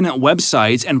independent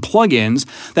websites and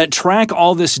plugins that track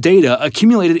all this data,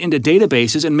 accumulate it into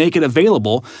databases, and make it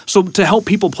available so to help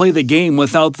people play the game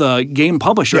without the game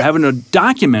publisher having to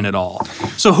document it all.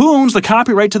 So who owns the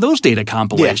copyright to those data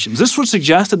compilations? This would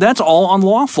suggest that that's all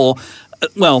unlawful.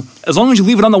 Well, as long as you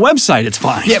leave it on the website, it's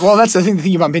fine. Yeah, well, that's the thing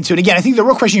you bump into. And again, I think the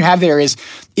real question you have there is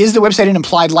the website an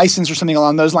implied license or something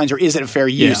along those lines, or is it a fair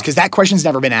use? Because that question's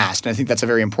never been asked, and I think that's a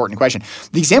very important question.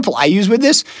 The example I use with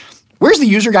this, where's the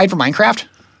user guide for Minecraft?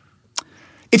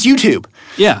 It's YouTube.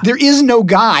 Yeah. There is no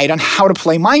guide on how to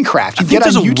play Minecraft. You get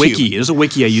on YouTube. There's a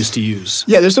wiki I used to use.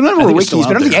 Yeah, there's a number of wikis, but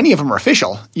I don't think any of them are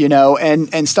official,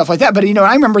 and stuff like that. But,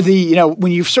 I remember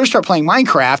when you first start playing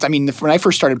Minecraft, I mean, when I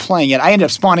first started playing it, I ended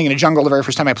up spawning in a jungle the very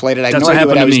first time I played it. I had no idea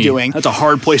what I was doing. That's a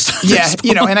hard place to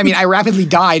Yeah, and I mean, I rapidly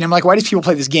died. And I'm like, why do people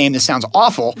play this game? This sounds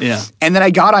awful. Yeah. And then I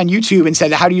got on YouTube and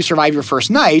said, how do you survive your first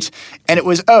night? And it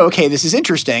was, okay, this is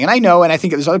interesting. And I know, and I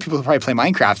think there's other people who probably play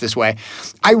Minecraft this way.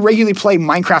 I regularly play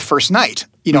Minecraft Minecraft first night.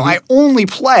 I only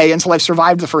play until I've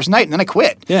survived the first night, and then I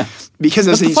quit. Yeah. Because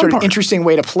there's a sort of part. interesting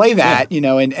way to play that,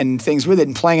 and things with it,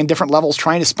 and playing in different levels,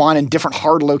 trying to spawn in different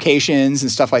hard locations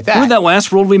and stuff like that. Remember that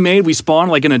last world we made? We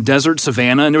spawned like in a desert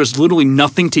savanna, and there was literally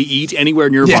nothing to eat anywhere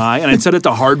nearby. And I'd set it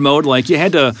to hard mode. Like you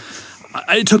had to.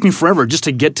 It took me forever just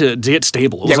to get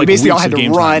stable. It was we basically all had to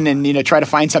run time. and try to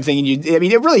find something, and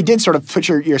it really did sort of put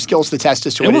your skills to the test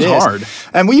as to what it is. It was hard.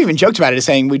 And we even joked about it as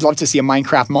saying we'd love to see a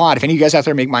Minecraft mod. If any of you guys out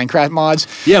there make Minecraft mods,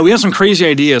 yeah, we have some crazy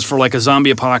ideas for like a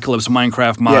zombie apocalypse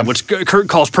Minecraft mod, which Kurt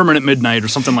calls Permanent Midnight or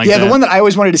something like that. Yeah, the one that I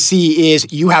always wanted to see is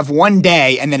you have one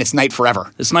day and then it's night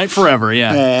forever. It's night forever,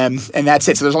 yeah. And that's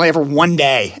it. So there's only ever one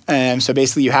day. So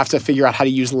basically, you have to figure out how to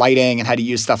use lighting and how to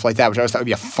use stuff like that, which I always thought would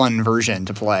be a fun version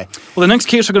to play. Well, the next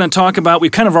case we're going to talk about,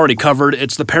 we've kind of already covered.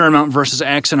 It's the Paramount versus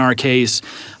Axanar case.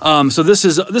 So this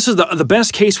is the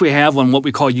best case we have on what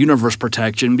we call universe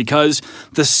protection, because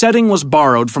the setting was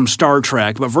borrowed from Star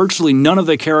Trek, but virtually none of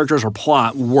the characters or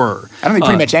plot were. I don't think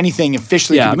pretty much anything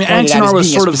officially can be pointed out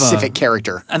as being a specific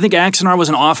character. I think Axanar was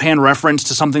an offhand reference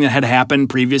to something that had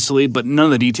happened previously, but none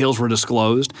of the details were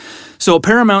disclosed. So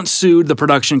Paramount sued the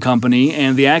production company,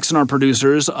 and the Axanar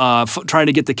producers tried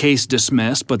to get the case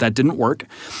dismissed, but that didn't work.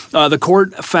 The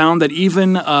court found that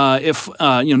even if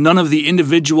none of the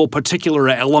individual particular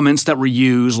elements that were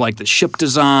used, like the ship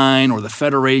design or the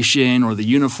Federation or the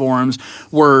uniforms,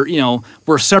 were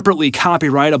separately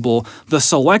copyrightable, the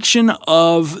selection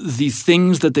of the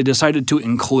things that they decided to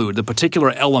include, the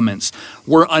particular elements,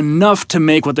 were enough to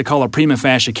make what they call a prima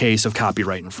facie case of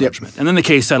copyright infringement. And then the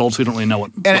case settled, so we don't really know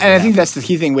what. And I think that's the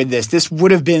key thing with this. This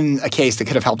would have been a case that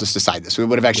could have helped us decide this. We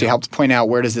would have actually helped point out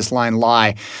where does this line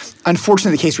lie.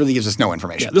 Unfortunately, the case really gives us no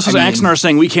information. Yeah, this was Axanar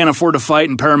saying we can't afford to fight,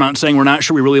 and Paramount saying we're not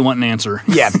sure we really want an answer.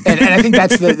 Yeah, and I think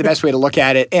that's the best way to look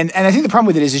at it. And I think the problem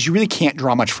with it is you really can't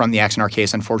draw much from the Axanar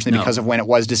case, unfortunately, because of when it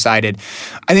was decided.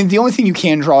 I think the only thing you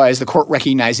can draw is the court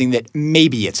recognizing that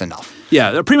maybe it's enough.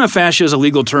 Yeah, the prima facie is a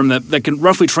legal term that can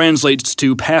roughly translates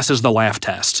to passes the laugh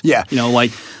test. Yeah.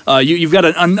 You've got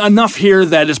enough here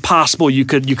that it's possible you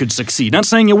could succeed. Not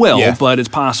saying you will, but it's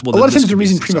possible. A lot of times the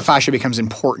reason prima facie becomes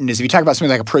important is if you talk about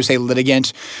something like a pro se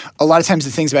litigant, a lot of times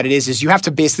the things about it is you have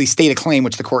to basically state a claim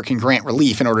which the court can grant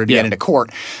relief in order to get into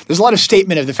court. There's a lot of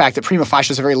statement of the fact that prima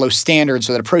facie is a very low standard,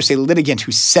 so that a pro se litigant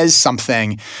who says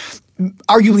something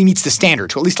arguably meets the standard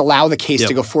to at least allow the case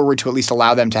to go forward, to at least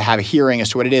allow them to have a hearing as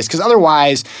to what it is. Because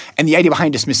otherwise, and the idea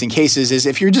behind dismissing cases is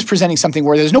if you're just presenting something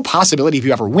where there's no possibility of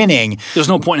you ever winning. There's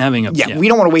no point in having a... we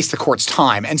don't want to waste the court's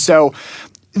time. And so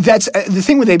that's the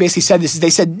thing where they basically said this is they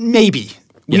said maybe.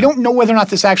 We don't know whether or not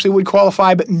this actually would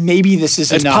qualify, but maybe this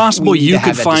is enough. It's possible you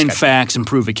could find facts and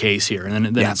prove a case here, and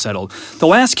then it's settled. The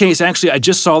last case, actually, I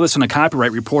just saw this in a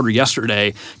Copyright Reporter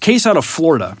yesterday, case out of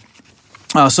Florida.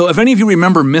 So if any of you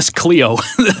remember Miss Cleo,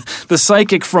 the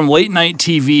psychic from late night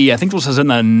TV, I think this was in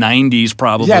the 90s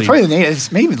probably. Yeah, probably the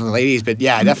 80s, maybe the late 80s, but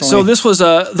yeah, definitely. So this was,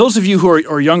 those of you who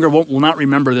are younger will not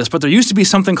remember this, but there used to be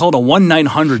something called a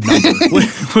 1-900 number,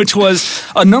 which was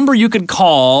a number you could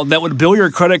call that would bill your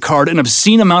credit card an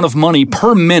obscene amount of money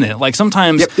per minute. Like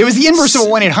sometimes... It was the inverse of a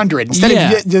 1-800.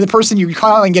 Instead of the person you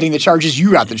call and getting the charges,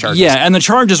 you got the charges. Yeah, and the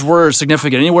charges were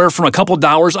significant, anywhere from a couple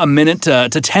dollars a minute to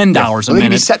 $10 a minute. They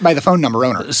could be set by the phone number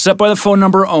owner. Set by the phone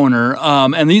number owner,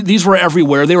 and these were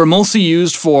everywhere. They were mostly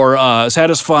used for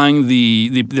satisfying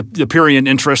the prurient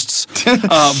interests.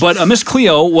 But Miss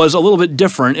Cleo was a little bit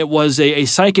different. It was a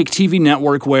psychic TV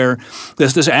network where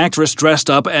this actress dressed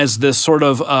up as this sort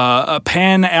of a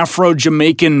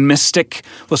pan-Afro-Jamaican mystic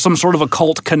with some sort of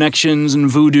occult connections and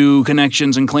voodoo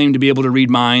connections, and claimed to be able to read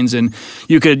minds. And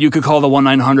you could call the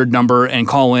 1-900 number and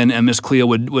call in, and Miss Cleo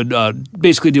would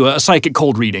basically do a psychic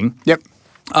cold reading. Yep.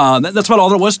 That's about all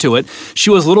there was to it. She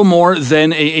was little more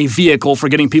than a vehicle for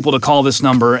getting people to call this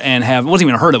number and have... It wasn't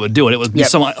even her that would do it. It was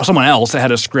someone else that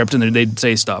had a script and they'd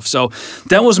say stuff. So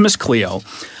that was Miss Cleo.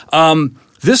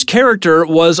 This character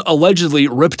was allegedly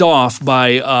ripped off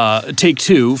by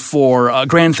Take-Two for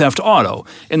Grand Theft Auto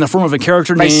in the form of a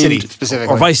character named... Vice City,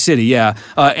 specifically. Or Vice City, yeah.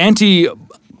 Auntie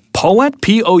Paulette,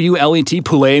 P-O-U-L-E-T,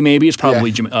 Poulet maybe. It's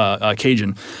probably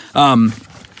Cajun.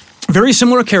 Very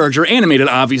similar character, animated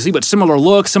obviously, but similar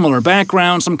look, similar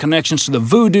background, some connections to the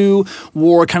voodoo,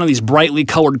 wore kind of these brightly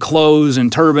colored clothes and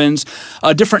turbans.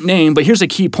 A different name, but here's a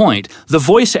key point. The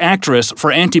voice actress for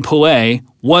Auntie Poulet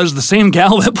was the same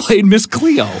gal that played Miss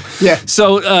Cleo. Yeah.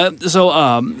 So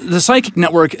the Psychic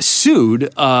Network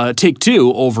sued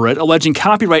Take-Two over it, alleging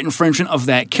copyright infringement of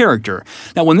that character.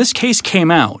 Now, when this case came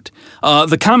out,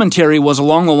 the commentary was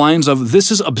along the lines of,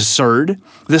 this is absurd,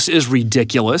 this is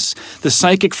ridiculous, the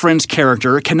Psychic Friends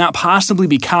character cannot possibly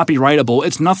be copyrightable,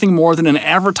 it's nothing more than an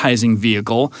advertising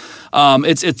vehicle,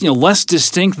 it's less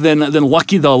distinct than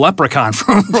Lucky the Leprechaun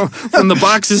from the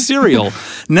box of cereal.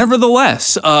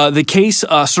 Nevertheless, the case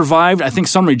survived. I think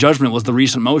summary judgment was the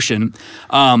recent motion,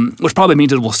 which probably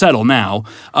means it will settle now,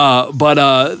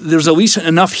 but there's at least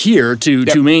enough here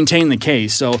to maintain the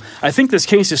case, so I think this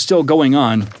case is still going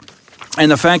on. And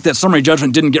the fact that summary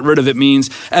judgment didn't get rid of it means,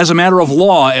 as a matter of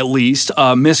law at least,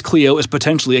 Miss Cleo is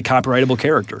potentially a copyrightable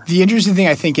character. The interesting thing,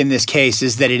 I think, in this case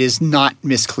is that it is not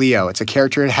Miss Cleo. It's a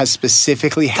character that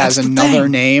has another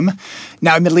name.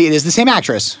 Now, admittedly, it is the same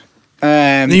actress.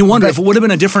 And you wonder if it would have been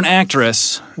a different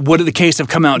actress, would the case have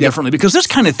come out differently? Because this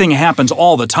kind of thing happens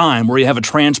all the time where you have a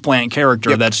transplant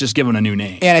character that's just given a new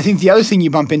name. And I think the other thing you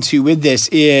bump into with this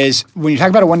is when you talk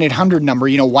about a 1-800 number,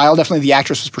 while definitely the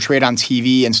actress was portrayed on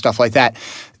TV and stuff like that,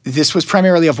 this was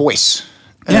primarily a voice.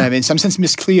 Yeah. In some sense,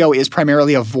 Miss Cleo is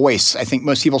primarily a voice. I think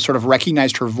most people sort of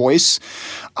recognized her voice.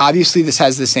 Obviously, this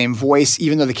has the same voice,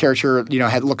 even though the character,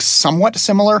 looks somewhat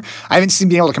similar. I haven't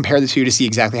been able to compare the two to see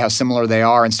exactly how similar they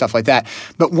are and stuff like that.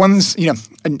 But one's,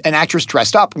 an actress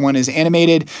dressed up. One is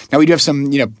animated. Now, we do have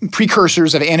some,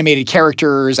 precursors of animated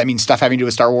characters. I mean, stuff having to do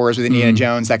with Star Wars, with Indiana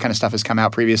Jones, that kind of stuff has come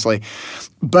out previously.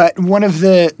 But one of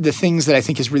the things that I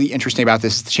think is really interesting about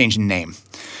this is the change in name.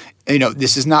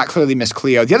 This is not clearly Miss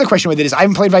Cleo. The other question with it is I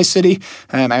haven't played Vice City.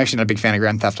 I'm actually not a big fan of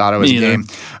Grand Theft Auto as a game.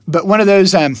 But one of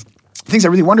those things I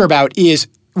really wonder about is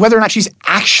whether or not she's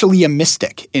actually a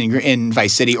mystic in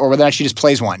Vice City or whether or not she just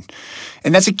plays one.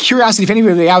 And that's a curiosity. If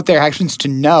anybody out there happens to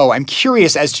know, I'm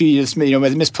curious as to,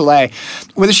 with Miss Pillay,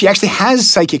 whether she actually has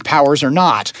psychic powers or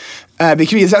not.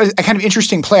 Because that was a kind of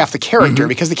interesting play off the character,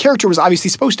 because the character was obviously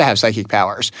supposed to have psychic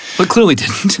powers. But clearly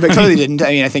didn't.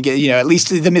 I mean, I think, at least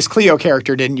the Miss Cleo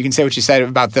character didn't. You can say what you said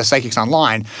about the psychics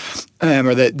online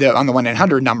or the on the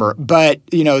 1-800 number. But,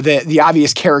 the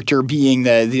obvious character being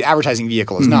the advertising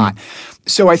vehicle is not.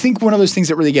 So I think one of those things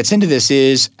that really gets into this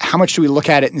is how much do we look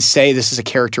at it and say this is a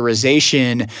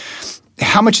characterization?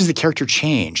 How much has the character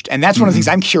changed? And that's one of the things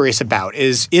I'm curious about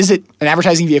is it an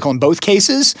advertising vehicle in both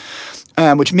cases?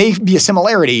 Which may be a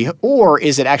similarity, or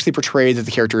is it actually portrayed that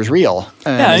the character is real?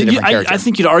 I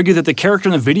think you'd argue that the character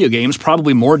in the video game is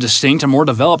probably more distinct and more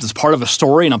developed as part of a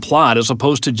story and a plot, as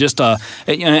opposed to just an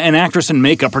actress in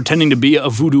makeup pretending to be a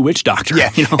voodoo witch doctor. Yeah,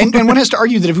 and one has to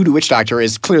argue that a voodoo witch doctor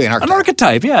is clearly an archetype. An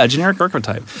archetype, a generic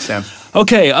archetype. So.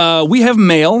 Okay, we have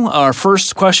mail. Our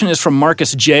first question is from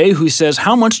Marcus J., who says,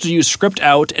 how much do you script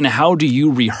out and how do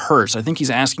you rehearse? I think he's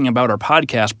asking about our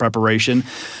podcast preparation.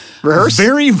 Rehearse?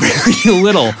 Very, very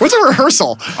little. What's a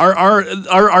rehearsal?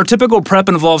 Our typical prep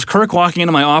involves Kirk walking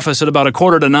into my office at about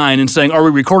 8:45 and saying, "Are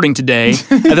we recording today?"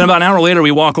 And then about an hour later,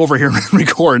 we walk over here and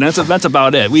record. And that's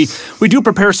about it. We do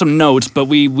prepare some notes, but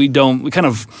we don't. We kind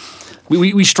of.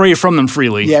 We stray from them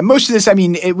freely. Yeah, most of this, I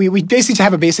mean, we basically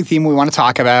have a basic theme we want to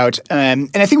talk about. And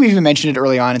I think we've even mentioned it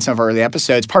early on in some of our early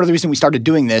episodes. Part of the reason we started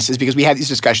doing this is because we had these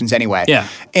discussions anyway. Yeah.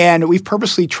 And we've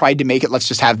purposely tried to make it, let's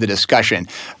just have the discussion.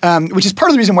 Which is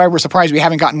part of the reason why we're surprised we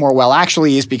haven't gotten more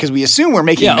actually is because we assume we're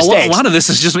making mistakes. A lot of this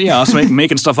is just us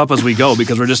making stuff up as we go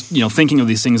because we're just thinking of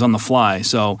these things on the fly.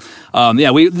 So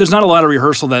there's not a lot of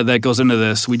rehearsal that goes into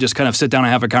this. We just kind of sit down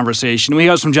and have a conversation. We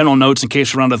have some general notes in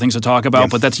case we're on to things to talk about,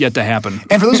 but that's yet to happen.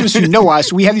 And for those of us who know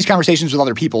us, we have these conversations with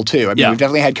other people too. I mean, we've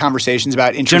definitely had conversations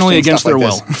about interesting generally against stuff their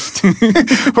will.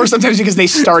 Or sometimes because they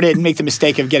started and make the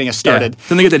mistake of getting us started. Yeah.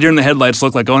 Then they get the deer in the headlights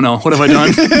look like, oh no, what have I done?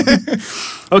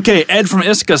 Okay, Ed from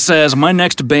Iska says, my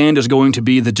next band is going to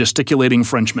be the Gesticulating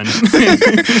Frenchman.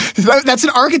 That's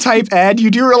an archetype, Ed. You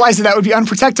do realize that would be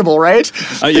unprotectable, right?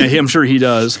 Yeah, I'm sure he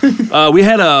does. We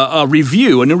had a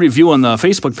new review on the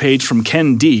Facebook page from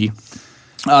Ken D.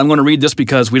 I'm going to read this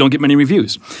because we don't get many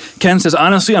reviews. Ken says,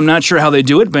 honestly, I'm not sure how they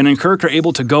do it. Ben and Kirk are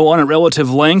able to go on at and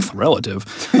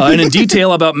in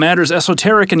detail about matters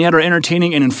esoteric and yet are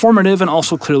entertaining and informative and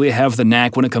also clearly have the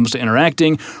knack when it comes to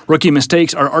interacting. Rookie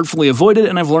mistakes are artfully avoided,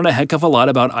 and I've learned a heck of a lot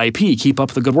about IP. Keep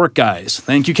up the good work, guys.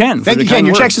 Thank you, Ken. Thank you, Ken.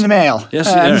 Your check's in the mail.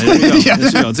 Yes, there you go.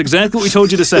 Yes, you go. It's exactly what we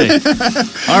told you to say.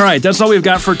 All right, that's all we've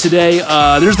got for today.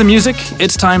 There's the music.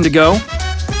 It's time to go.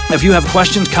 If you have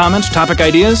questions, comments, topic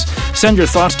ideas, send your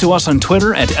thoughts to us on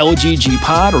Twitter at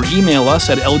LGGPod or email us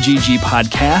at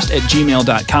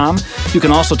lggpodcast@gmail.com. You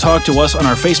can also talk to us on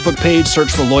our Facebook page, search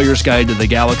for Lawyer's Guide to the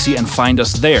Galaxy, and find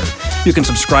us there. You can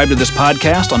subscribe to this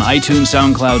podcast on iTunes,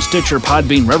 SoundCloud, Stitcher,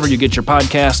 Podbean, wherever you get your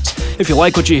podcasts. If you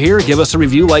like what you hear, give us a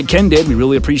review like Ken did. We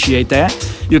really appreciate that.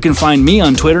 You can find me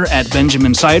on Twitter at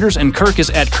Benjamin Siders, and Kirk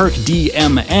is at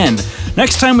KirkDMN.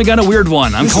 Next time we got a weird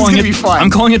one. I'm calling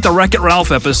it the Wreck-It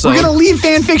Ralph episode. We're going to leave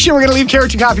fan fiction. We're going to leave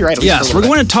character copyright. Yes, we're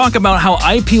going to talk about how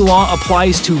IP law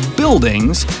applies to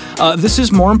buildings. This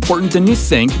is more important than you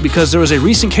think because there was a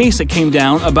recent case that came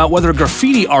down about whether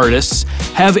graffiti artists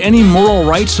have any moral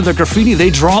rights to the graffiti they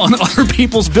draw on other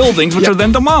people's buildings, which are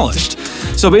then demolished.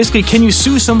 So basically, can you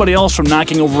sue somebody else from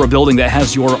knocking over a building that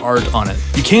has your art on it?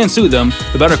 You can sue them.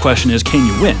 The better question is, can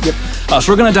you win?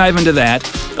 So we're going to dive into that.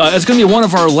 It's going to be one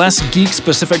of our less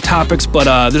geek-specific topics,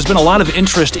 but there's been a lot of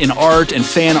interest in art and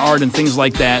fan art and things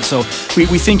like that. So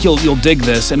we think you'll dig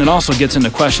this, and it also gets into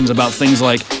questions about things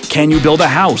like, can you build a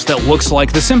house that looks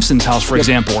like the Simpsons house, for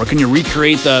example, or can you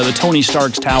recreate the Tony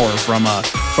Stark's tower from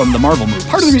the Marvel movies?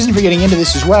 Part of the reason for getting into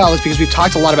this as well is because we've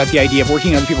talked a lot about the idea of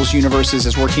working in other people's universes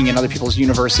as working in other people's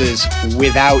universes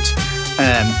without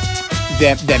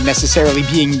them necessarily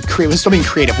still being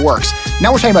creative works.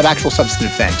 Now we're talking about actual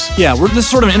substantive things. Yeah, this is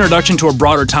sort of an introduction to a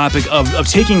broader topic of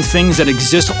taking things that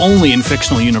exist only in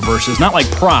fictional universes, not like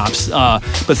props,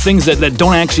 but things that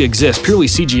don't actually exist, purely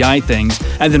CGI things,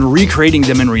 and then recreating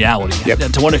them in reality.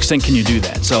 To what extent can you do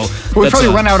that? So we'll probably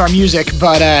run out our music,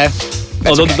 but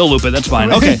they'll loop it. That's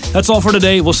fine. Okay, that's all for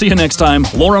today. We'll see you next time.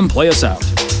 Lorem, play us out.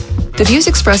 The views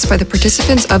expressed by the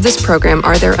participants of this program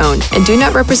are their own and do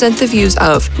not represent the views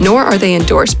of, nor are they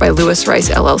endorsed by Lewis Rice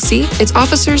LLC, its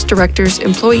officers, directors,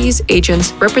 employees,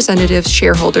 agents, representatives,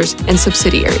 shareholders, and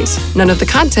subsidiaries. None of the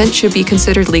content should be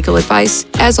considered legal advice.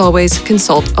 As always,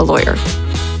 consult a lawyer.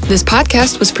 This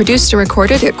podcast was produced and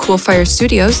recorded at Cool Fire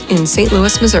Studios in St.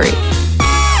 Louis, Missouri.